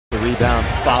rebound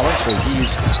follow, so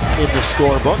he's in the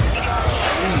scorebook.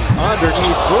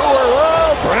 Underneath Brewer,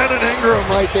 oh, Brandon Ingram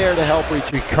right there to help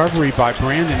reach. Recovery by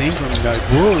Brandon Ingram.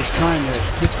 Brewer's trying to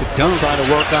get the dunk. Trying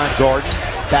to work on Gordon.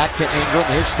 Back to Ingram.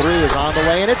 His three is on the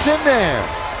way, and it's in there.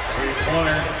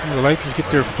 The Lakers get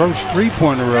their first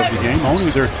three-pointer of the game,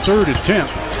 only their third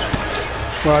attempt.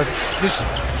 But this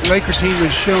Laker team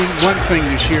has shown one thing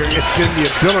this year. It's been the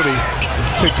ability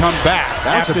to come back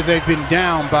after they've been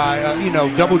down by,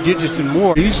 double digits and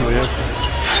more easily.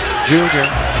 Junior.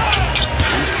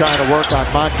 He's trying to work on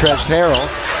Montrezl Harrell.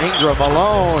 Ingram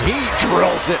alone. He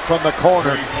drills it from the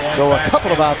corner. So a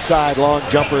couple of outside long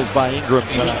jumpers by Ingram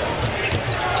tonight.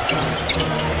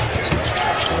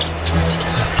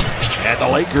 And the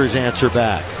Lakers answer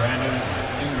back.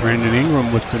 Brandon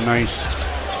Ingram with the nice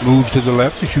move to the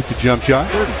left to shoot the jump shot.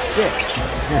 36.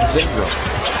 Here's Ingram.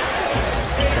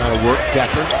 Trying to work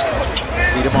Decker.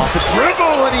 Beat him off the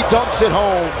dribble, and he dunks it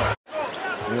home.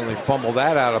 Really fumbled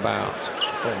that out of bounds.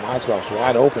 Oh, Mozgov's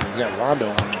wide open. He's got Rondo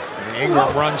on him.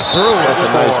 Ingram runs through. That's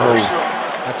a nice move.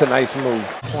 That's a nice move.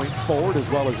 Point forward as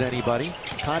well as anybody.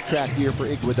 Contract year for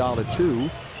Iguodala too.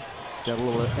 Got a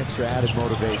little extra added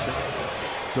motivation.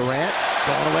 Durant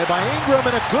stolen away by Ingram,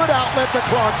 and a good outlet to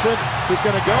Clarkson, who's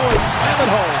going to go and slam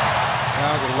it home.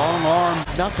 Now the long arm.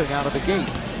 Nothing out of the gate.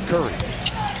 Curry.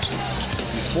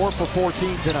 He's 4 for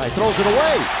 14 tonight. Throws it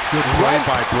away. Good play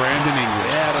by Brandon Ingram.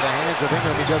 Yeah, to the hands of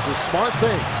Ingram. He does a smart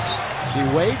thing. He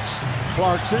waits.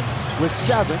 Clarkson with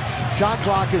 7. Shot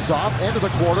clock is off. End of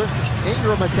the quarter.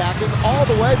 Ingram attacking all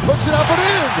the way. Puts it up and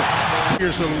in.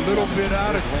 Here's a little bit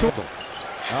out of circle.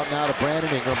 Out now to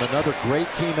Brandon Ingram. Another great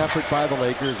team effort by the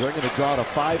Lakers. They're going to draw to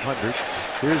 500.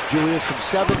 Here's Julius from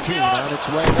 17 on its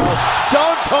way. No.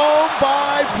 Dunked home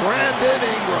by Brandon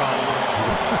Ingram.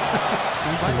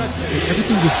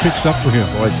 Everything just picks up for him.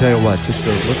 Well, I tell you what, just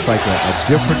looks like a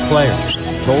different player.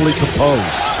 Totally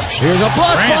composed. Here's a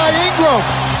block by Ingram.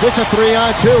 It's a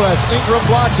 3-on-2 as Ingram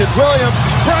blocks it. Williams.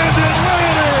 Brandon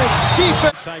Williams.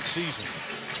 Defense. Type season.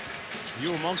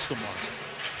 You amongst them are.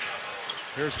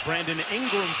 Here's Brandon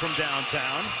Ingram from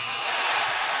downtown.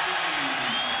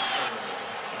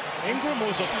 Ingram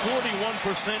was a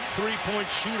 41% three-point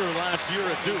shooter last year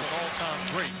at Duke. All-time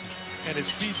great. And it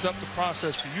speeds up the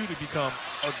process for you to become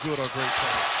a good or great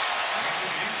player.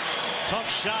 Tough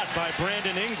shot by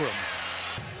Brandon Ingram.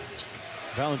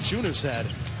 Valanciunas had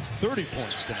 30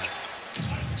 points tonight.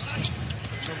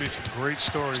 There's going to be some great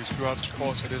stories throughout the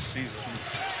course of this season.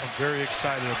 I'm very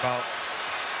excited about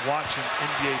watching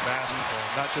NBA basketball,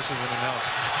 not just as an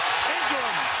announcer.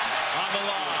 Ingram on the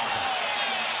lob.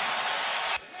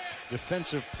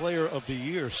 Defensive Player of the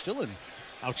Year, still in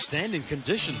outstanding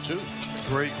condition too.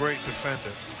 Great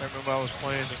defender. I remember I was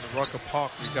playing in the Rucker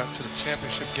Park. We got to the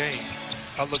championship game.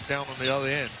 I looked down on the other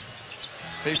end.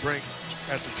 They bring,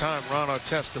 at the time, Ron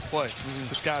Artest to play.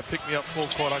 This guy picked me up full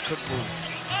court. I couldn't move.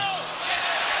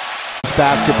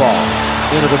 Basketball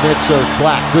into the midst of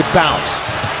Black. Good bounce.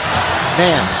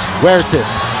 Nance, Huertas,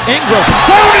 Ingram,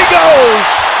 down he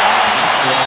goes!